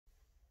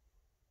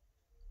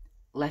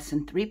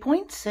Lesson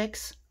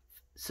 3.6,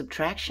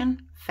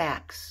 Subtraction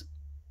Facts.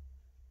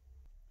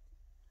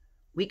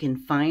 We can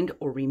find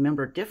or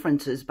remember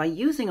differences by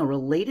using a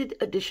related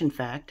addition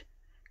fact,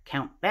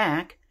 count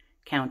back,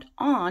 count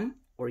on,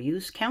 or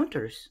use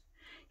counters.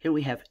 Here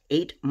we have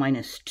 8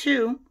 minus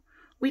 2.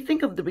 We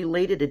think of the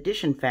related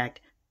addition fact,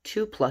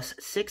 2 plus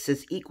 6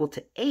 is equal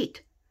to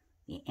 8.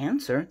 The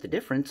answer, the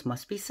difference,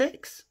 must be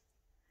 6.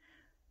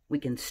 We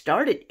can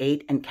start at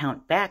 8 and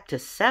count back to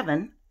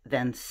 7,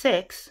 then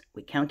 6.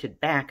 We counted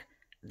back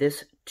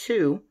this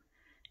 2.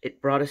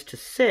 It brought us to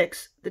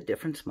 6. The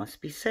difference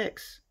must be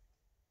 6.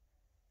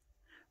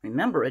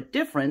 Remember, a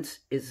difference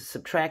is a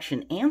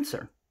subtraction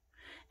answer,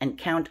 and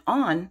count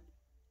on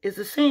is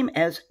the same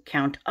as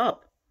count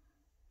up.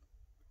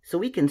 So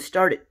we can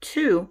start at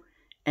 2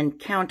 and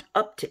count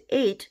up to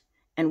 8,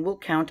 and we'll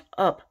count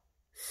up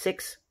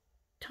 6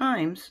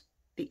 times.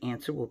 The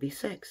answer will be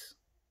 6.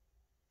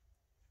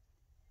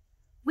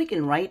 We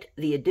can write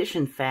the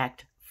addition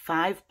fact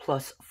 5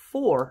 plus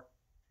 4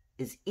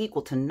 is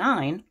equal to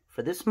 9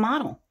 for this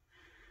model.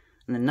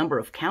 And the number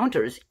of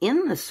counters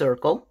in the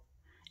circle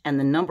and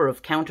the number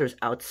of counters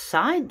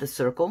outside the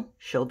circle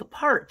show the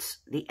parts,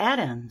 the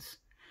addends.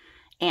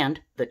 And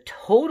the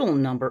total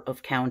number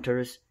of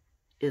counters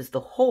is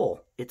the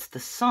whole. It's the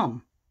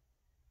sum.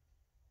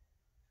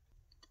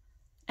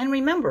 And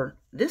remember,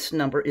 this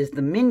number is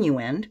the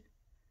minuend.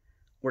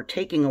 We're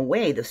taking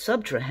away the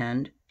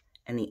subtrahend,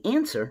 and the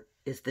answer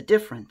is the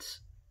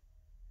difference.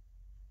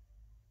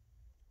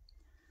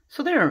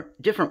 So there are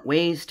different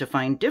ways to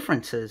find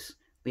differences.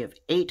 We have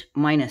 8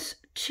 minus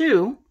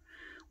 2.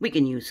 We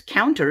can use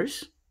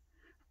counters,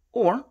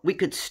 or we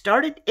could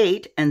start at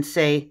 8 and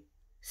say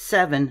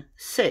 7,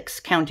 6.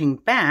 Counting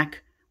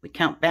back, we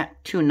count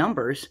back 2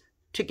 numbers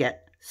to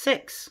get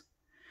 6.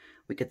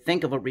 We could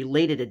think of a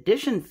related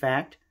addition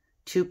fact,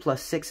 2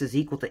 plus 6 is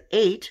equal to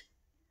 8.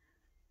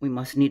 We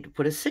must need to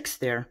put a 6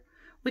 there.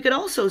 We could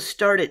also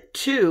start at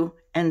 2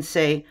 and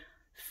say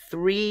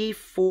 3,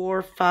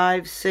 4,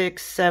 5,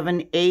 6,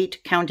 7,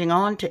 8, counting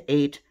on to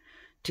 8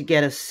 to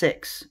get a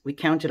 6. We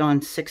counted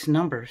on 6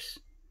 numbers.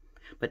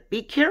 But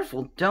be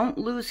careful, don't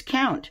lose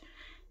count.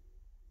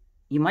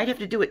 You might have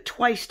to do it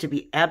twice to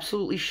be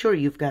absolutely sure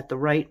you've got the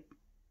right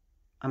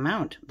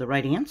amount, the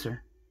right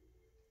answer.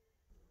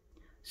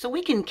 So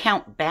we can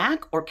count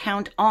back or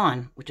count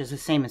on, which is the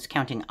same as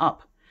counting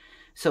up.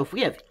 So if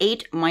we have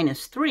 8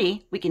 minus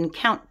 3, we can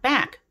count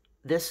back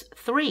this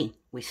 3.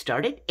 We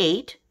start at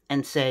 8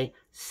 and say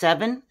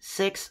 7,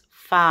 6,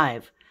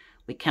 5.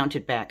 We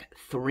counted back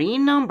 3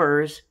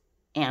 numbers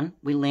and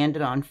we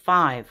landed on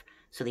 5.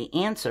 So the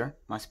answer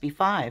must be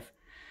 5.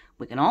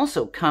 We can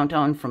also count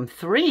on from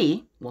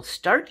 3. We'll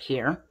start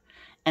here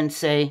and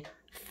say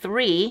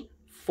 3,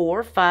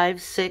 4,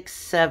 5, 6,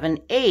 7,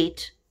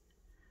 8.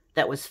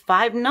 That was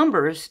 5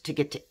 numbers to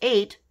get to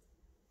 8.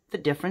 The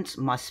difference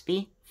must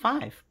be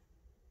 5.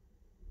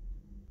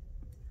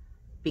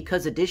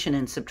 Because addition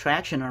and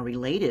subtraction are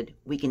related,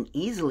 we can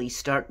easily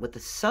start with the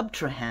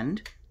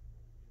subtrahend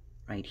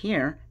right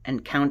here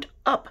and count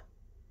up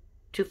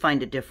to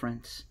find a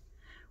difference.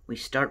 We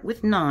start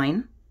with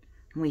 9,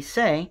 and we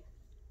say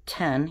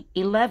 10,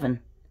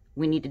 11.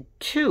 We needed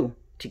 2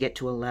 to get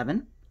to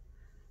 11,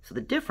 so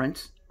the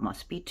difference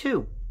must be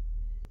 2.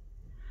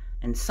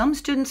 And some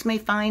students may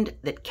find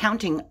that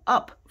counting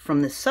up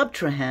from the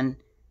subtrahend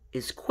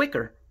is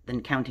quicker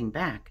than counting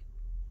back.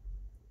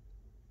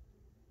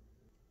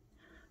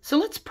 So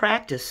let's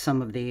practice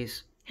some of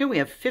these. Here we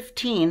have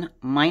 15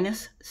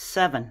 minus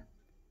 7.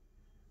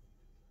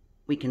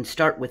 We can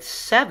start with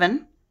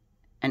 7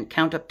 and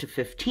count up to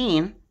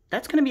 15.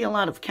 That's going to be a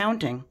lot of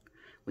counting.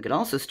 We could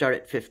also start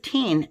at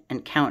 15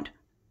 and count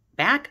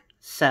back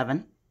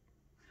 7.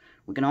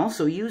 We can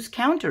also use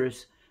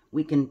counters.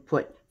 We can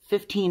put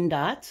 15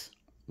 dots,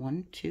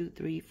 1, 2,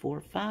 3,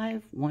 4,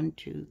 5, 1,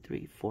 2,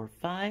 3, 4,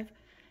 5,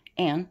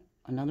 and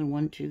another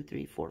 1, 2,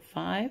 3, 4,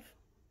 5.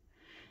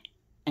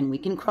 And we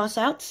can cross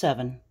out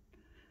 7.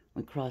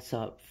 We cross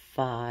out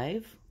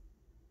 5,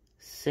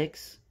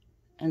 6,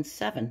 and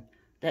 7.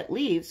 That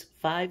leaves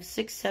 5,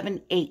 6,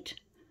 7, 8.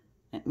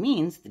 That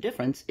means the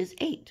difference is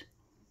 8.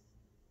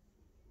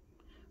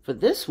 For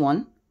this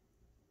one,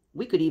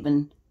 we could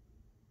even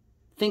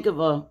think of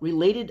a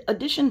related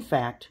addition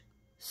fact.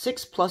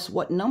 6 plus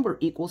what number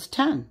equals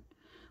 10?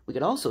 We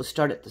could also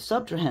start at the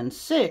subtrahend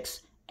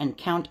 6 and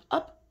count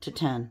up to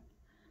 10.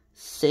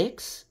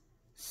 6,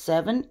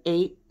 7,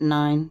 8,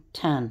 9,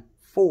 10.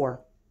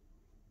 4.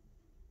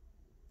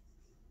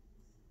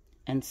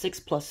 And 6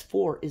 plus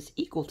 4 is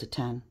equal to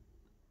 10.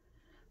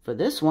 For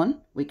this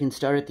one, we can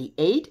start at the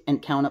 8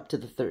 and count up to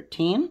the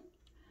 13.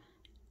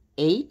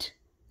 8,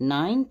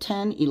 9,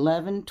 10,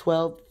 11,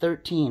 12,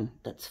 13.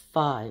 That's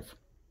 5.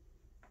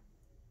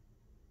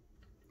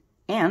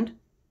 And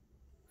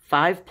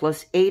 5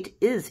 plus 8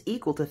 is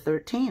equal to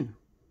 13.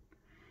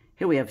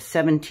 Here we have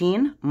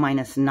 17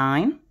 minus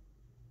 9.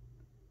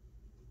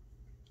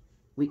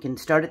 We can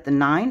start at the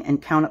 9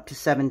 and count up to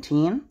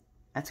 17.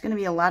 That's going to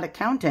be a lot of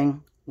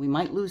counting. We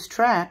might lose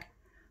track,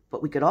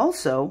 but we could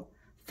also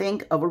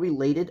think of a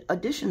related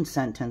addition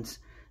sentence.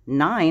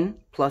 9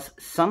 plus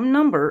some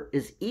number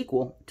is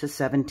equal to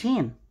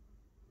 17.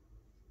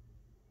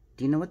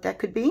 Do you know what that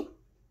could be?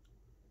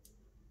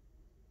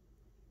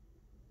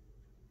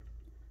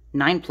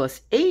 9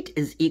 plus 8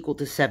 is equal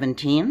to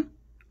 17.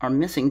 Our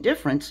missing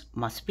difference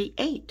must be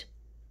 8.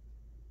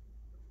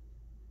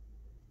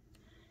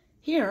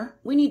 Here,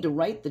 we need to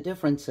write the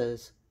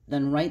differences,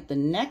 then write the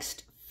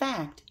next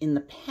fact in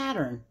the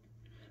pattern.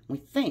 We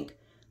think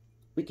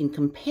we can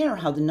compare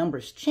how the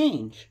numbers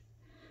change.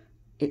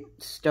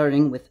 It's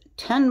starting with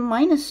 10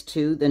 minus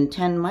 2, then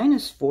 10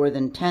 minus 4,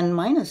 then 10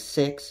 minus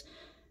 6.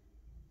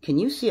 Can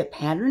you see a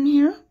pattern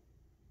here?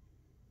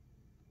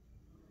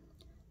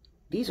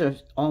 These are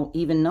all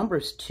even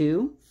numbers,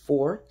 2,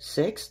 4,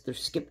 6. They're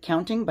skip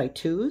counting by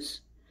 2s.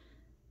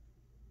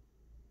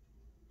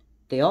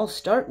 They all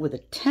start with a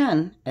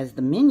 10 as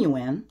the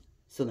minuend,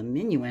 so the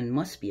minuend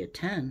must be a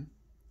 10.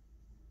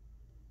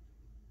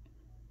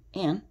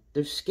 And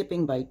they're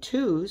skipping by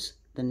 2s.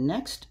 The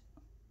next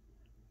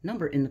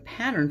number in the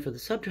pattern for the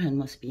subtrahend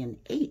must be an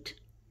 8.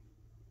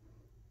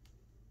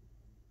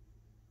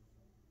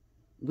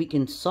 We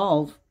can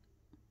solve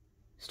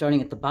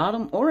starting at the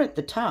bottom or at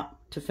the top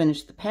to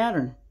finish the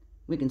pattern.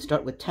 We can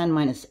start with 10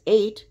 minus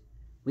 8.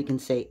 We can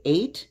say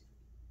 8,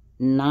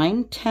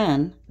 9,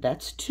 10,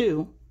 that's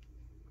 2.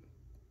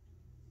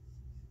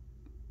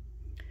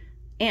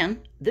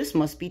 And this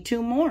must be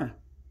 2 more.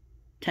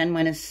 10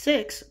 minus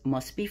 6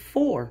 must be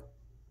 4.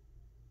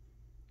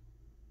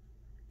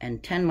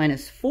 And 10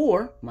 minus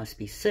 4 must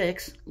be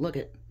 6. Look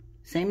at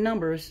same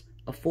numbers,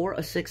 a 4,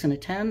 a 6, and a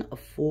 10, a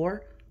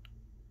 4,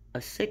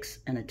 a 6,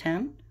 and a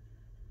 10.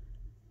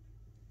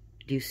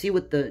 Do you see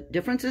what the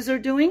differences are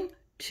doing?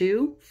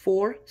 2,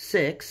 4,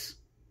 6.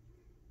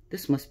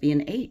 This must be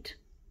an 8.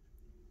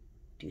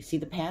 Do you see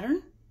the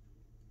pattern?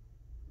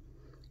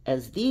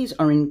 As these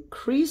are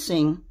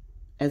increasing,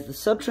 as the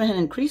subtrahend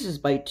increases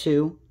by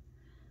 2,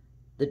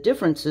 the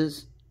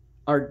differences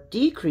are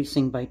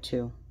decreasing by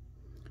 2.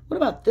 What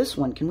about this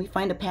one? Can we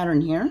find a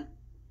pattern here?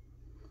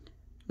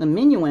 The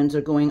minuends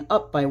are going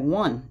up by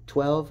 1,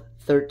 12,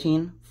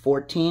 13,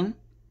 14.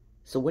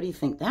 So what do you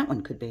think that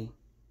one could be?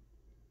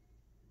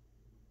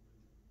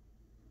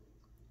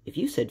 If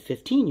you said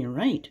 15, you're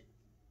right.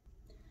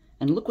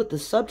 And look what the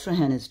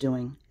subtrahend is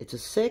doing. It's a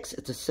 6,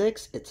 it's a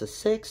 6, it's a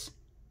 6.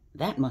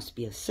 That must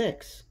be a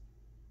 6.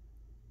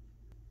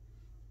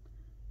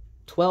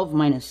 12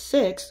 minus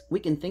 6, we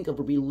can think of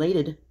a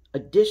related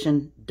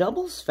addition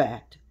doubles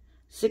fact.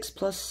 6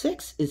 plus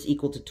 6 is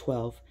equal to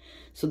 12.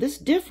 So this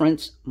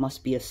difference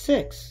must be a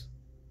 6.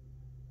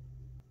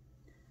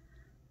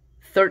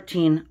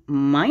 13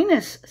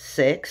 minus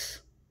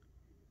 6,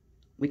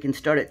 we can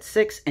start at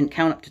 6 and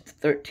count up to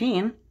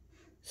 13.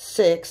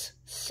 6,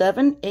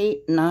 7,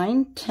 8,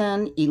 9,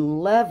 10,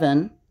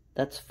 11,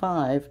 that's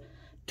 5,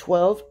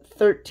 12,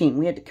 13.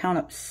 We had to count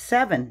up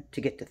 7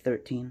 to get to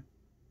 13.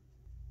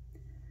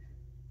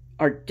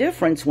 Our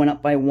difference went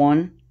up by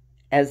 1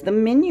 as the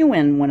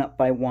minuend went up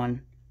by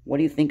 1. What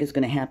do you think is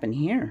going to happen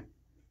here?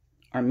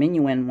 Our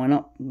minuend went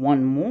up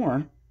 1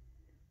 more.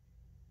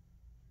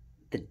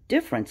 The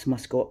difference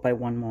must go up by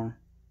 1 more.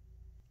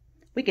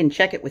 We can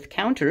check it with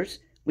counters.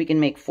 We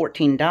can make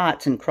 14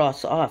 dots and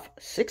cross off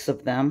 6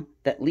 of them.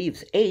 That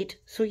leaves 8.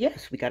 So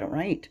yes, we got it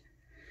right.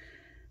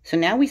 So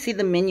now we see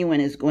the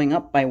minuend is going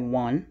up by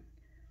 1.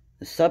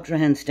 The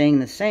subtrahend staying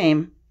the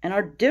same. And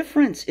our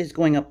difference is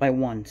going up by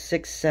 1.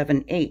 6,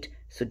 7, 8.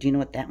 So do you know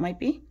what that might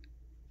be?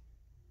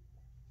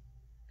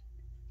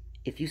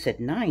 If you said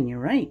 9, you're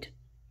right.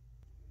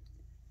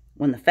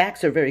 When the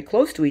facts are very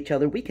close to each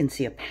other, we can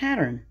see a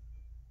pattern.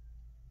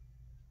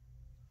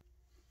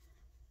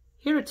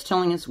 Here it's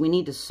telling us we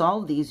need to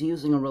solve these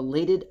using a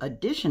related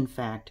addition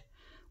fact.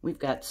 We've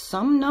got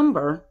some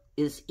number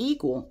is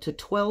equal to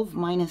 12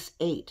 minus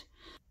 8.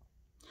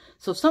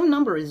 So if some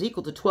number is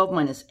equal to 12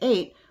 minus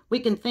 8, we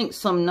can think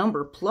some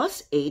number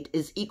plus 8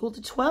 is equal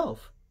to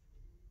 12.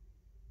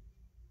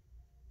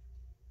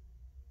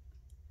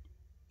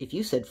 If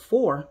you said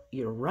 4,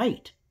 you're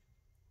right.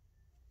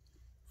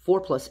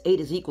 4 plus 8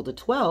 is equal to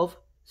 12,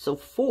 so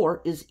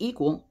 4 is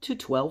equal to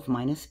 12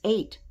 minus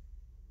 8.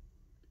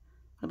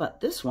 What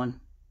about this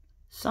one?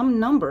 Some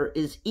number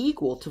is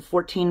equal to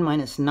 14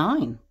 minus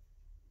 9.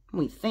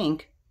 We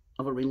think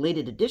of a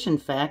related addition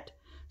fact,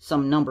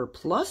 some number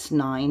plus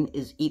 9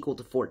 is equal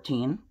to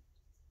 14.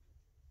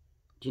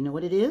 Do you know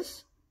what it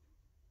is?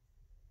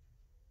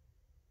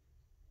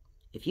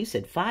 If you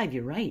said 5,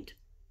 you're right.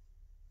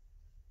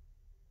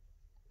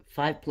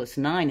 5 plus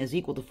 9 is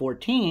equal to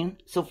 14,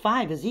 so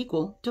 5 is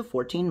equal to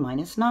 14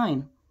 minus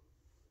 9.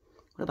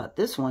 What about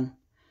this one?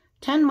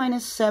 10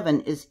 minus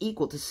 7 is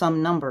equal to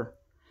some number.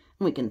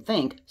 We can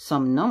think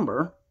some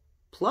number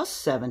plus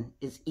 7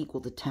 is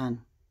equal to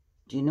 10.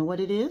 Do you know what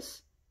it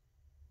is?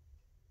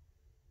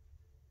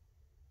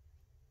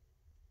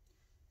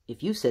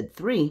 If you said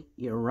 3,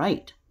 you're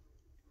right.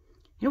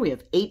 Here we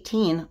have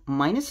 18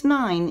 minus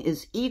 9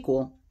 is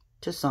equal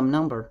to some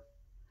number.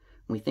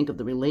 When we think of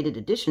the related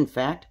addition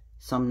fact,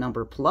 some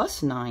number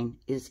plus 9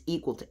 is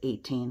equal to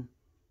 18.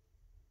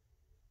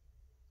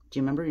 Do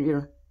you remember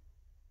your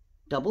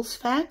doubles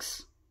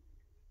facts?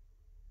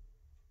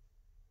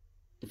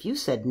 If you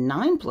said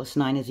 9 plus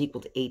 9 is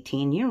equal to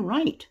 18, you're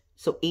right.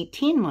 So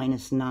 18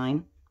 minus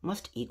 9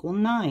 must equal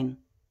 9.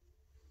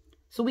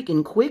 So we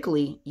can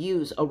quickly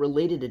use a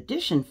related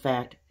addition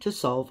fact to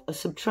solve a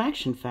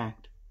subtraction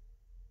fact.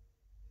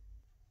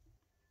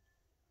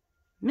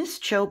 Miss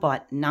Cho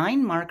bought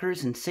 9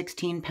 markers and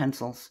 16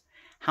 pencils.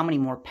 How many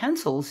more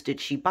pencils did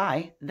she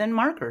buy than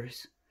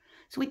markers?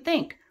 So we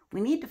think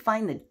we need to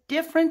find the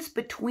difference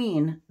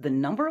between the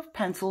number of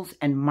pencils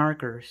and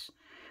markers,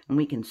 and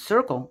we can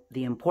circle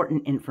the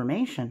important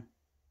information.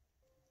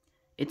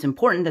 It's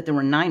important that there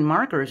were 9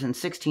 markers and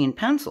 16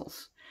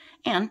 pencils.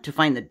 And to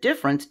find the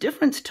difference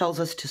tells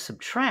us to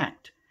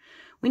subtract.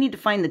 We need to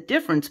find the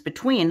difference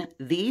between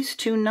these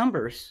two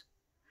numbers.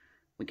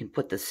 We can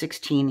put the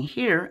 16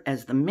 here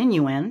as the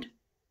minuend,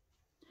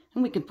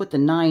 and we can put the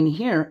 9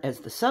 here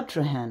as the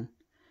subtrahend.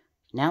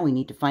 Now we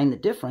need to find the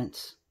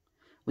difference.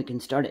 We can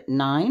start at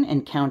 9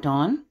 and count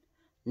on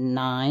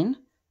 9,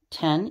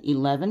 10,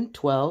 11,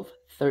 12,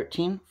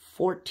 13,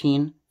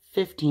 14,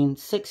 15,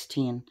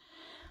 16.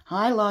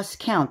 I lost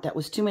count. That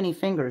was too many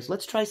fingers.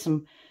 Let's try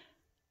some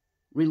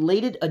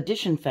related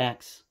addition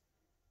facts.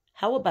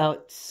 How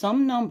about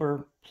some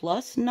number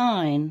plus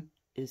 9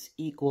 is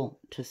equal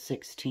to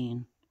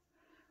 16?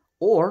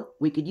 Or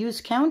we could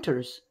use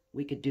counters.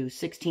 We could do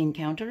 16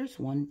 counters.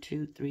 1,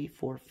 2, 3,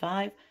 4,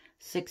 5,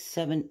 6,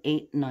 7,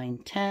 8, 9,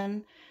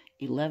 10,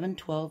 11,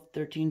 12,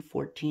 13,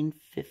 14,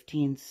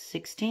 15,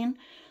 16.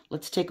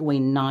 Let's take away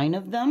 9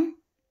 of them.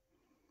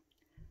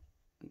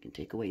 We can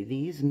take away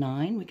these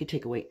 9. We could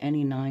take away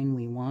any 9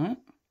 we want.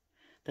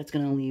 That's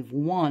going to leave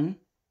 1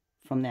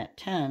 from that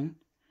 10.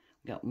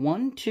 We got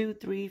 1, 2,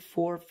 3,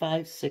 4,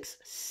 5, 6,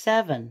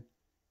 7.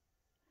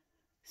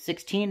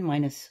 16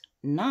 minus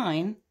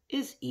 9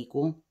 is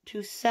equal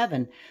to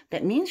 7.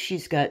 That means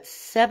she's got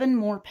 7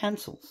 more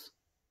pencils.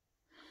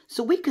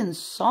 So we can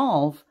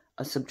solve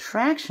a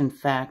subtraction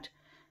fact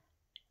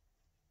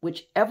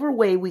whichever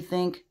way we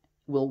think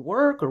will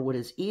work or what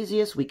is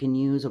easiest. We can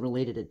use a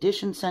related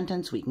addition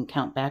sentence. We can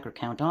count back or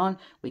count on.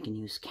 We can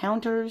use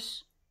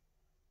counters.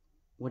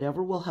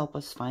 Whatever will help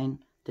us find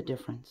the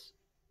difference.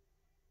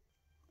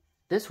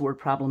 This word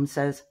problem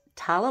says,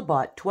 Tala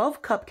bought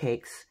 12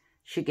 cupcakes.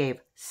 She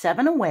gave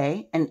 7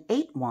 away and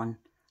ate 1.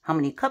 How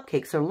many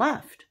cupcakes are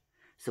left?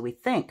 So we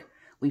think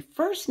we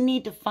first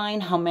need to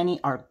find how many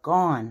are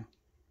gone.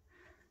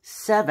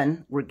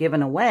 7 were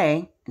given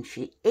away and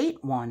she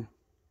ate 1.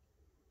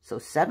 So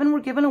 7 were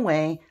given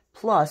away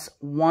plus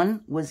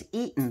 1 was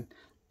eaten.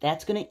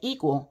 That's going to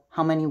equal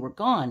how many were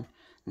gone.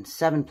 And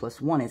 7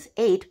 plus 1 is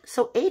 8,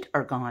 so 8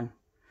 are gone.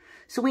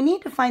 So we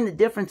need to find the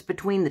difference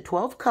between the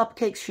 12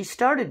 cupcakes she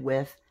started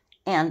with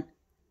and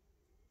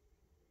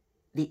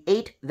the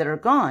 8 that are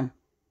gone.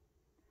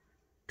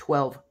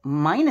 12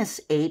 minus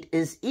 8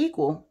 is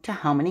equal to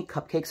how many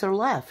cupcakes are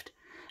left.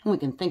 And we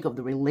can think of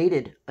the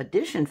related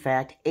addition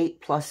fact,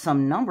 8 plus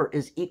some number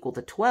is equal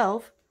to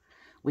 12.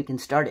 We can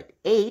start at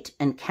 8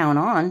 and count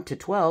on to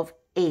 12.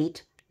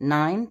 8,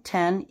 9,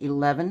 10,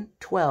 11,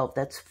 12.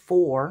 That's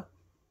 4.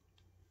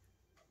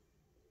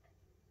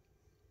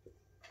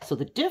 So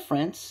the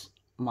difference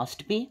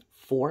must be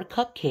 4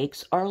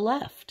 cupcakes are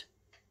left.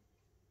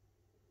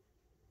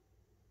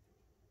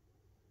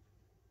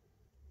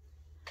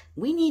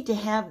 We need to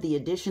have the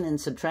addition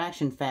and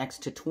subtraction facts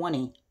to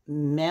 20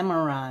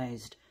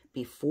 memorized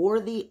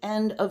before the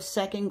end of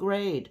 2nd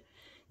grade.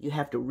 You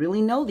have to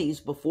really know these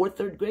before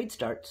 3rd grade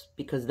starts,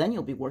 because then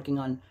you'll be working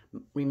on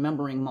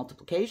remembering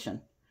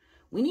multiplication.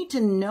 We need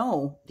to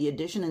know the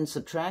addition and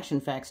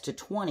subtraction facts to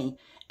 20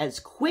 as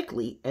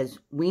quickly as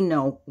we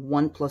know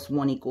 1 plus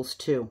 1 equals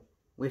 2.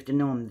 We have to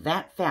know them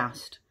that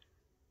fast.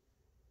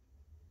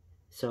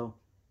 So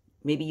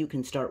maybe you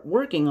can start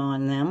working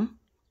on them,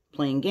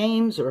 playing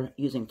games or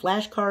using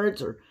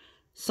flashcards or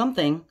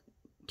something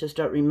to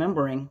start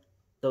remembering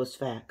those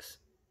facts.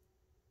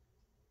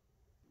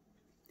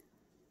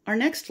 Our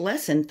next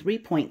lesson,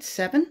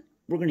 3.7,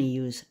 we're going to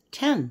use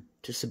 10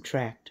 to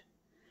subtract.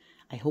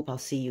 I hope I'll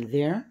see you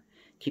there.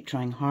 Keep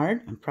trying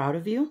hard. I'm proud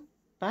of you.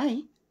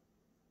 Bye.